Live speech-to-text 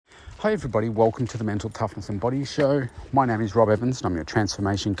Hi everybody, welcome to the Mental Toughness and Body Show. My name is Rob Evans and I'm your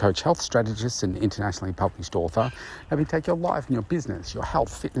transformation coach, health strategist and internationally published author. Helping take your life and your business, your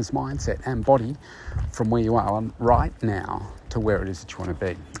health, fitness, mindset and body from where you are right now to where it is that you want to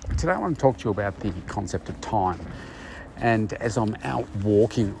be. Today I want to talk to you about the concept of time. And as I'm out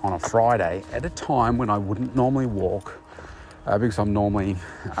walking on a Friday at a time when I wouldn't normally walk, because I'm normally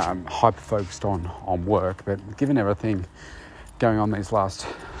hyper-focused on work, but given everything going on these last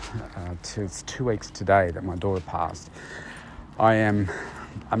it's 2 weeks today that my daughter passed, I'm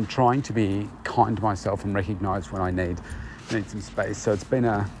trying to be kind to myself and recognise when I need some space. So it's been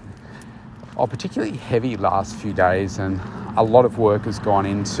a particularly heavy last few days, and a lot of work has gone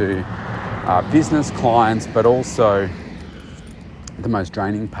into business clients, but also the most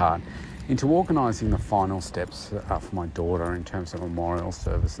draining part, into organising the final steps for my daughter in terms of memorial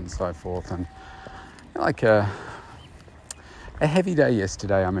service and so forth. And like a heavy day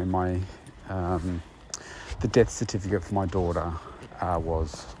yesterday. I mean, the death certificate for my daughter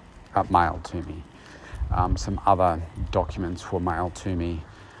was mailed to me. Some other documents were mailed to me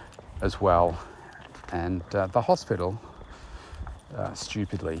as well, and the hospital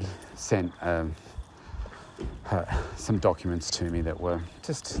stupidly sent some documents to me that were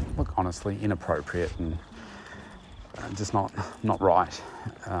just, honestly inappropriate and just not right.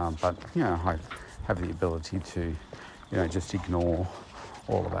 But I have the ability to just ignore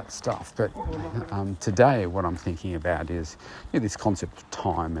all of that stuff. But today what I'm thinking about is this concept of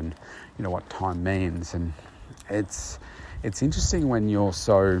time and what time means. And it's interesting when you're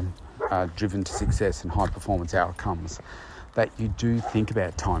so driven to success and high performance outcomes that you do think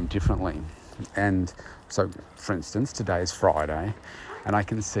about time differently. And so, for instance, today is Friday, and I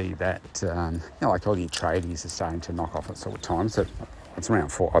can see that like all your tradies are starting to knock off at sort of time. So it's around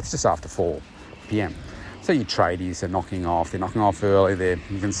 4. It's just after 4 p.m. So your tradies are knocking off. They're knocking off early.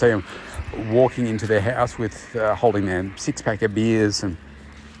 You can see them walking into their house with holding their 6-pack of beers, and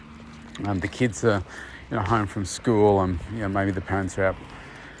the kids are home from school, and maybe the parents are out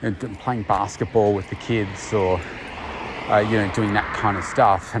playing basketball with the kids, or doing that kind of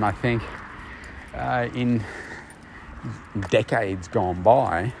stuff. And I think in decades gone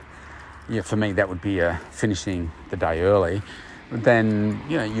by, for me that would be finishing the day early. Then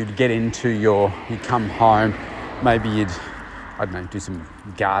you'd get into you'd come home, maybe you'd do some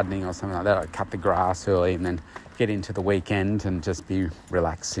gardening or something like that. I'd cut the grass early and then get into the weekend and just be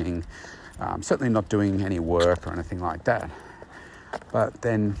relaxing, certainly not doing any work or anything like that. But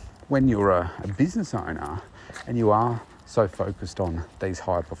then when you're a business owner and you are so focused on these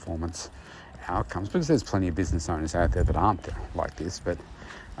high performance outcomes, because there's plenty of business owners out there that aren't like this, but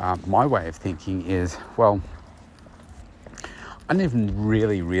my way of thinking is, I didn't even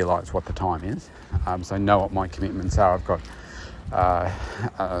really realise what the time is. So I know what my commitments are. I've got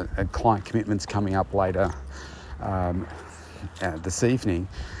client commitments coming up later this evening.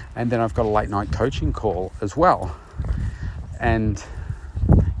 And then I've got a late night coaching call as well. And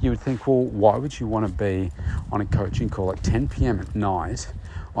you would think, well, why would you want to be on a coaching call at 10 p.m. at night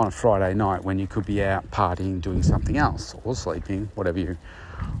on a Friday night when you could be out partying, doing something else, or sleeping, whatever you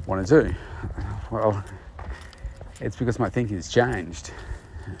want to do? Well, it's because my thinking has changed,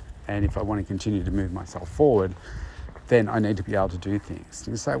 and if I want to continue to move myself forward, then I need to be able to do things.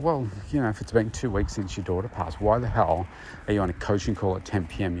 You say, well, if it's been 2 weeks since your daughter passed, why the hell are you on a coaching call at 10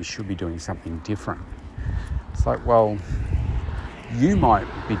 p.m? You should be doing something different. It's like, well, you might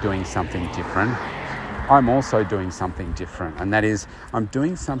be doing something different. I'm also doing something different, and that is I'm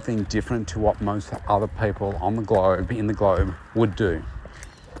doing something different to what most other people in the globe would do.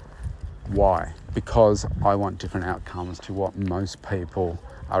 Why? Because I want different outcomes to what most people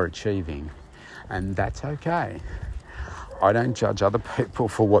are achieving, and that's okay. I don't judge other people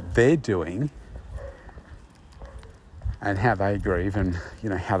for what they're doing and how they grieve and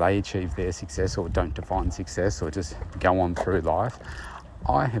how they achieve their success or don't define success or just go on through life.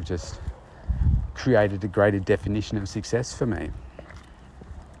 I have just created a greater definition of success for me,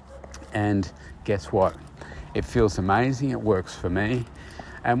 and guess what? It feels amazing. It works for me.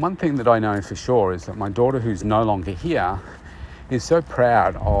 And one thing that I know for sure is that my daughter, who's no longer here, is so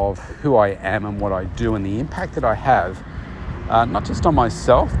proud of who I am and what I do and the impact that I have, not just on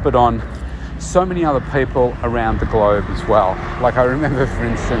myself, but on so many other people around the globe as well. Like I remember, for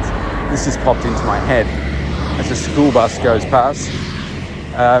instance, this just popped into my head as a school bus goes past.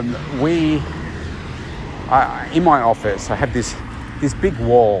 In my office, I have this big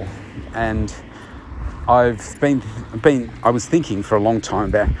wall, and I was thinking for a long time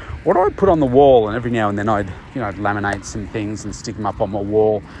about what do I put on the wall, and every now and then I'd laminate some things and stick them up on my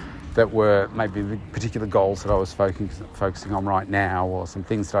wall that were maybe the particular goals that I was focusing on right now, or some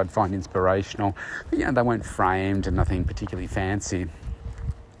things that I'd find inspirational. But, you know, they weren't framed and nothing particularly fancy.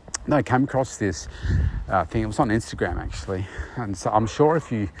 No, I came across this thing. It was on Instagram, actually. And so I'm sure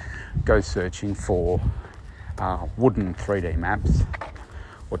if you go searching for wooden 3D maps,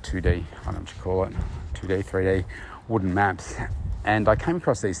 or 2D, I don't know what you call it, 2D, 3D, wooden maps. And I came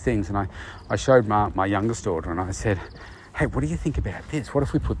across these things, and I showed my youngest daughter, and I said, hey, what do you think about this? What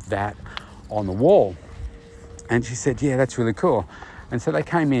if we put that on the wall? And she said, yeah, that's really cool. And so they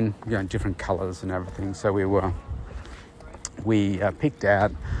came in, you know, different colours and everything. So we picked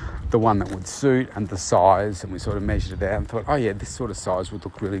out the one that would suit and the size, and we sort of measured it out and thought, oh yeah, this sort of size would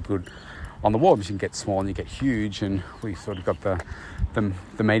look really good on the wall, because you can get small and you get huge. And we sort of got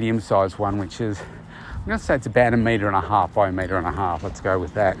the medium sized one, which is, I'm going to say it's about 1.5 meters by 1.5 meters. Let's go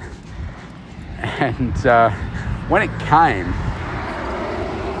with that. And when it came,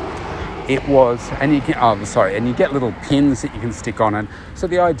 it was, and you get little pins that you can stick on it. So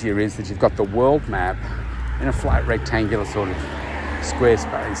the idea is that you've got the world map in a flat rectangular sort of square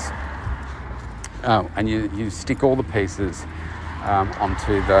space. And you stick all the pieces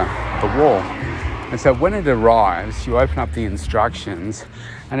onto the wall. And so when it arrives, you open up the instructions,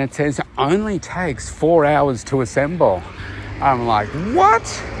 and it says it only takes 4 hours to assemble. I'm like, what?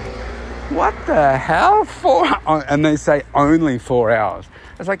 What the hell? And they say only 4 hours.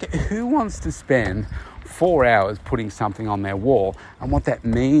 It's like, who wants to spend 4 hours putting something on their wall? And what that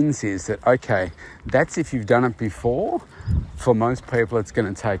means is that, okay, that's if you've done it before. For most people, it's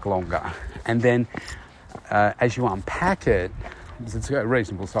going to take longer. And then as you unpack it, it's a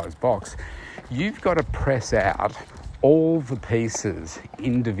reasonable sized box, you've got to press out all the pieces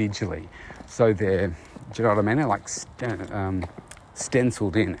individually. So they're, do you know what I mean? They're like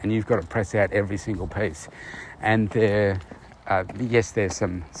stenciled in, and you've got to press out every single piece. And there's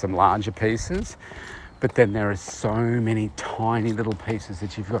some larger pieces, but then there are so many tiny little pieces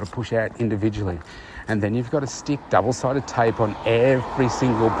that you've got to push out individually. And then you've got to stick double-sided tape on every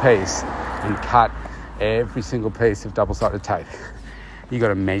single piece and cut every single piece of double-sided tape. You've got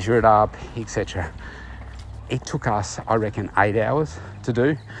to measure it up, etc. It took us, I reckon, 8 hours to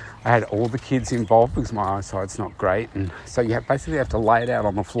do. I had all the kids involved because my eyesight's not great. And so you basically have to lay it out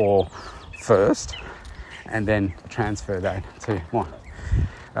on the floor first and then transfer that to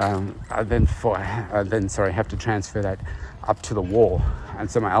have to transfer that up to the wall. And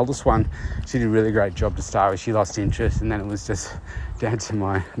so my eldest one, she did a really great job to start with. She lost interest, and then it was just down to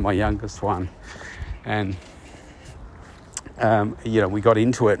my youngest one. And we got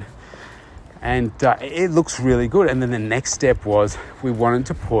into it, and it looks really good. And then the next step was we wanted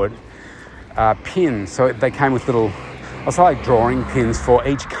to put pins. So they came with little, also like drawing pins for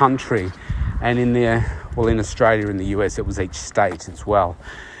each country. And in Australia and the US, it was each state as well.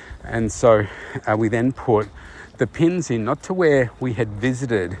 And so we then put the pins in, not to where we had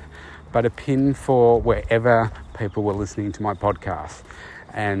visited, but a pin for wherever people were listening to my podcast.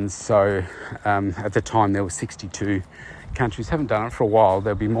 And so at the time there were 62 countries. Haven't done it for a while.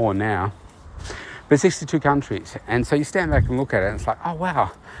 There'll be more now. But 62 countries. And so you stand back and look at it, and it's like, oh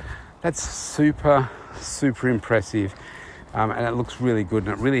wow, that's super, super impressive. And it looks really good,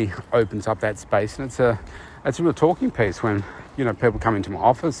 and it really opens up that space. And it's a real talking piece when, you know, people come into my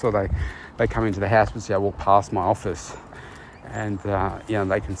office, or they come into the house, but see I walk past my office, and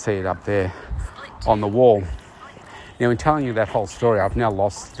they can see it up there on the wall. Now, in telling you that whole story, I've now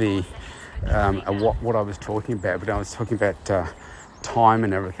lost the what I was talking about, but I was talking about time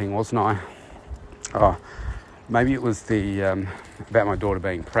and everything, wasn't I? Oh, maybe it was about my daughter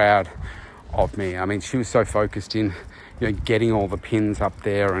being proud of me. I mean, she was so focused in, getting all the pins up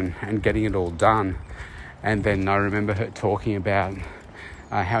there and getting it all done. And then I remember her talking about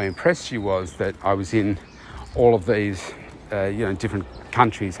how impressed she was that I was in all of these, different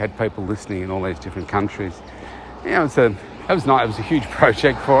countries, had people listening in all these different countries. It was nice. It was a huge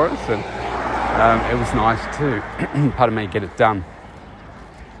project for us, and it was nice to, get it done.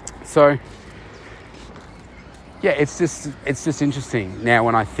 So, yeah, it's just interesting now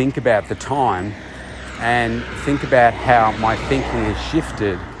when I think about the time and think about how my thinking has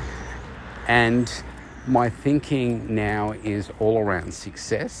shifted, and my thinking now is all around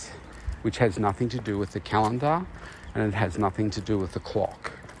success, which has nothing to do with the calendar, and it has nothing to do with the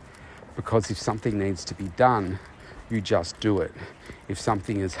clock. Because if something needs to be done, you just do it. If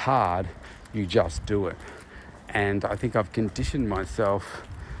something is hard, you just do it. And I think I've conditioned myself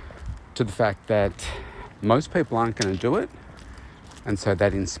to the fact that most people aren't going to do it, and so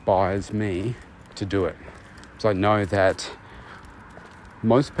that inspires me to do it. So I know that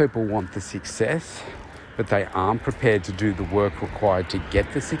most people want the success, but they aren't prepared to do the work required to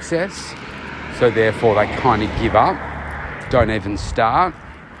get the success. So therefore they kind of give up, don't even start.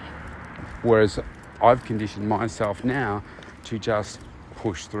 Whereas I've conditioned myself now to just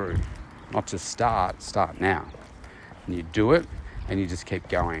push through, not to start now. And you do it and you just keep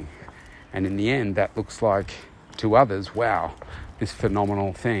going. And in the end, that looks like to others, wow, this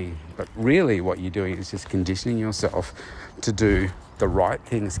phenomenal thing. But really what you're doing is just conditioning yourself to do the right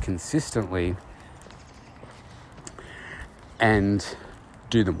things consistently and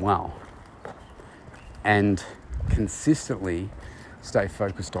do them well. And consistently stay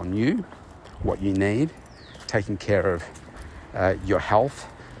focused on you, what you need, taking care of your health,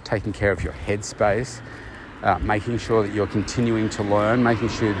 taking care of your headspace, making sure that you're continuing to learn, making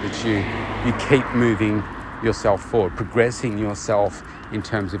sure that you keep moving yourself forward, progressing yourself in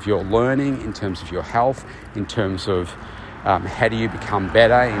terms of your learning, in terms of your health, in terms of how do you become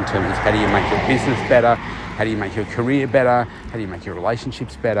better, in terms of how do you make your business better, how do you make your career better, how do you make your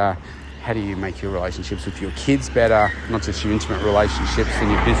relationships better, how do you make your relationships with your kids better, not just your intimate relationships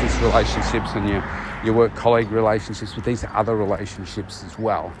and your business relationships and your work colleague relationships, but these other relationships as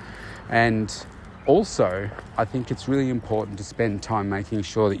well. And also, I think it's really important to spend time making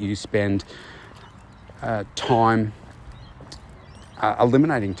sure that you spend time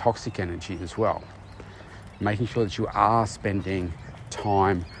eliminating toxic energy as well. Making sure that you are spending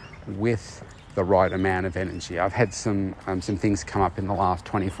time with the right amount of energy. I've had some things come up in the last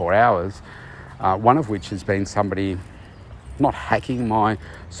 24 hours, one of which has been somebody not hacking my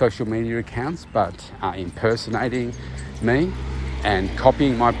social media accounts, but impersonating me and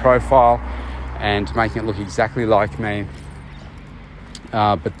copying my profile and making it look exactly like me,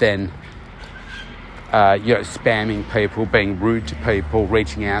 but then spamming people, being rude to people,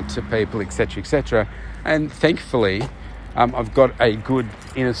 reaching out to people, etc. And thankfully, I've got a good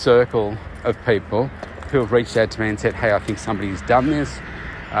inner circle of people who have reached out to me and said, hey, I think somebody's done this.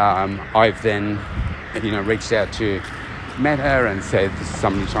 I've then, reached out to Meta and said, this is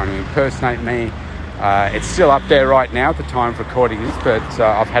somebody trying to impersonate me. It's still up there right now at the time of recording this, but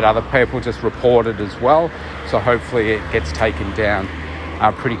I've had other people just report it as well. So hopefully it gets taken down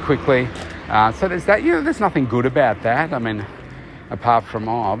pretty quickly. So there's that. There's nothing good about that. I mean, apart from,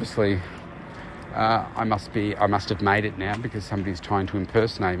 obviously, I must have made it now because somebody's trying to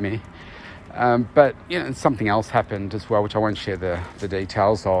impersonate me. But something else happened as well, which I won't share the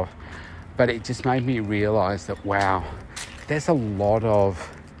details of. But it just made me realise that, wow, there's a lot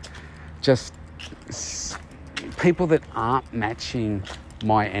of just people that aren't matching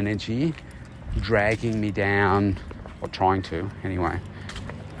my energy, dragging me down, or trying to anyway.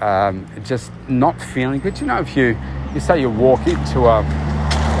 Just not feeling good. If you say you walk into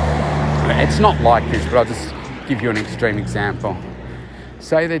it's not like this, but I'll just give you an extreme example.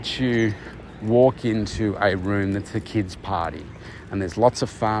 Say that you walk into a room that's a kids' party and there's lots of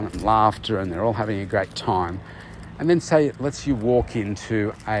fun and laughter and they're all having a great time. And then let's you walk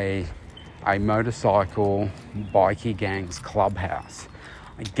into a motorcycle bikie gang's clubhouse.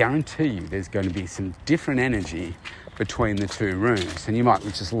 I guarantee you there's going to be some different energy between the two rooms, and you might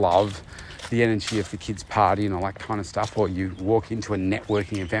just love the energy of the kids' party and all that kind of stuff, or you walk into a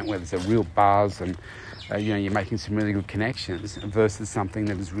networking event where there's a real buzz and you're making some really good connections versus something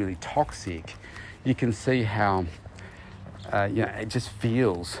that is really toxic. You can see how it just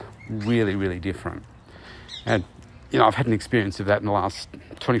feels really, really different. And I've had an experience of that in the last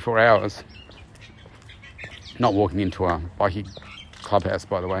 24 hours. Not walking into a bikie clubhouse,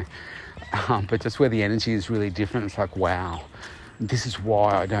 by the way, but just where the energy is really different. It's like, wow, this is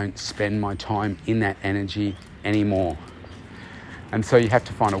why I don't spend my time in that energy anymore. And so you have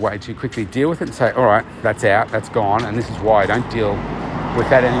to find a way to quickly deal with it and say, all right, that's out, that's gone, and this is why I don't deal with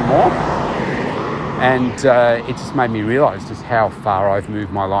that anymore. And it just made me realise just how far I've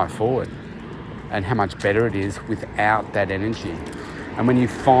moved my life forward and how much better it is without that energy. And when you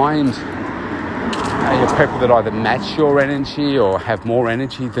find people that either match your energy or have more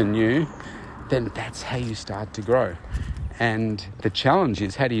energy than you, then that's how you start to grow. And the challenge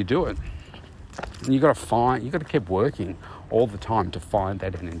is, how do you do it? And you've got to keep working all the time to find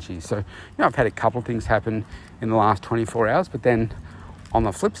that energy. So, I've had a couple of things happen in the last 24 hours, but then on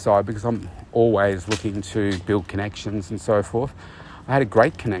the flip side, because I'm always looking to build connections and so forth, I had a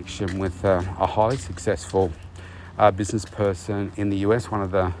great connection with a highly successful business person in the US, one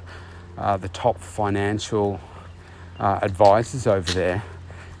of the top financial advisors over there.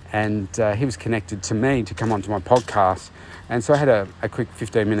 And he was connected to me to come onto my podcast. And so I had a quick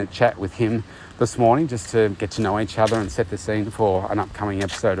 15-minute chat with him this morning just to get to know each other and set the scene for an upcoming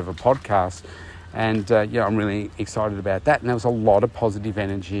episode of a podcast. And I'm really excited about that. And there was a lot of positive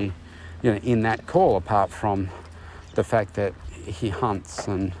energy in that call, apart from the fact that he hunts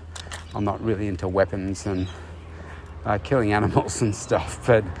and I'm not really into weapons and killing animals and stuff.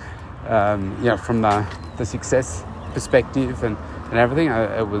 But from the success perspective and everything,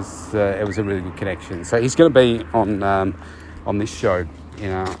 it was a really good connection. So he's going to be on this show,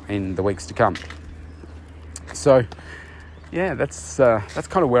 in the weeks to come. So yeah, that's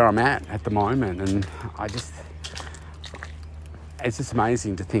kind of where I'm at the moment, and it's just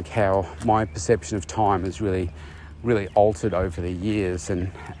amazing to think how my perception of time has really, really altered over the years,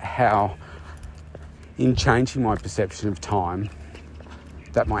 and how in changing my perception of time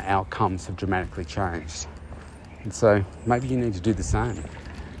that my outcomes have dramatically changed. And so maybe you need to do the same.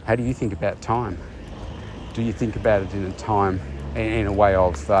 How do you think about time? Do you think about it in a way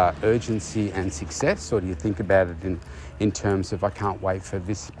of urgency and success, or do you think about it in terms of I can't wait for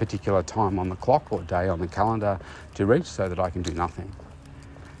this particular time on the clock or day on the calendar to reach so that I can do nothing?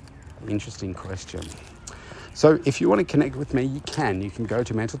 Interesting question. So if you want to connect with me, you can go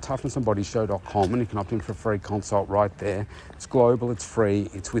to mentaltoughnessandbodyshow.com and you can opt in for a free consult right there. It's global, it's free,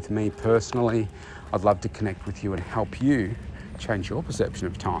 it's with me personally. I'd love to connect with you and help you change your perception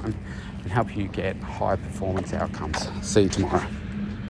of time and help you get high performance outcomes. See you tomorrow.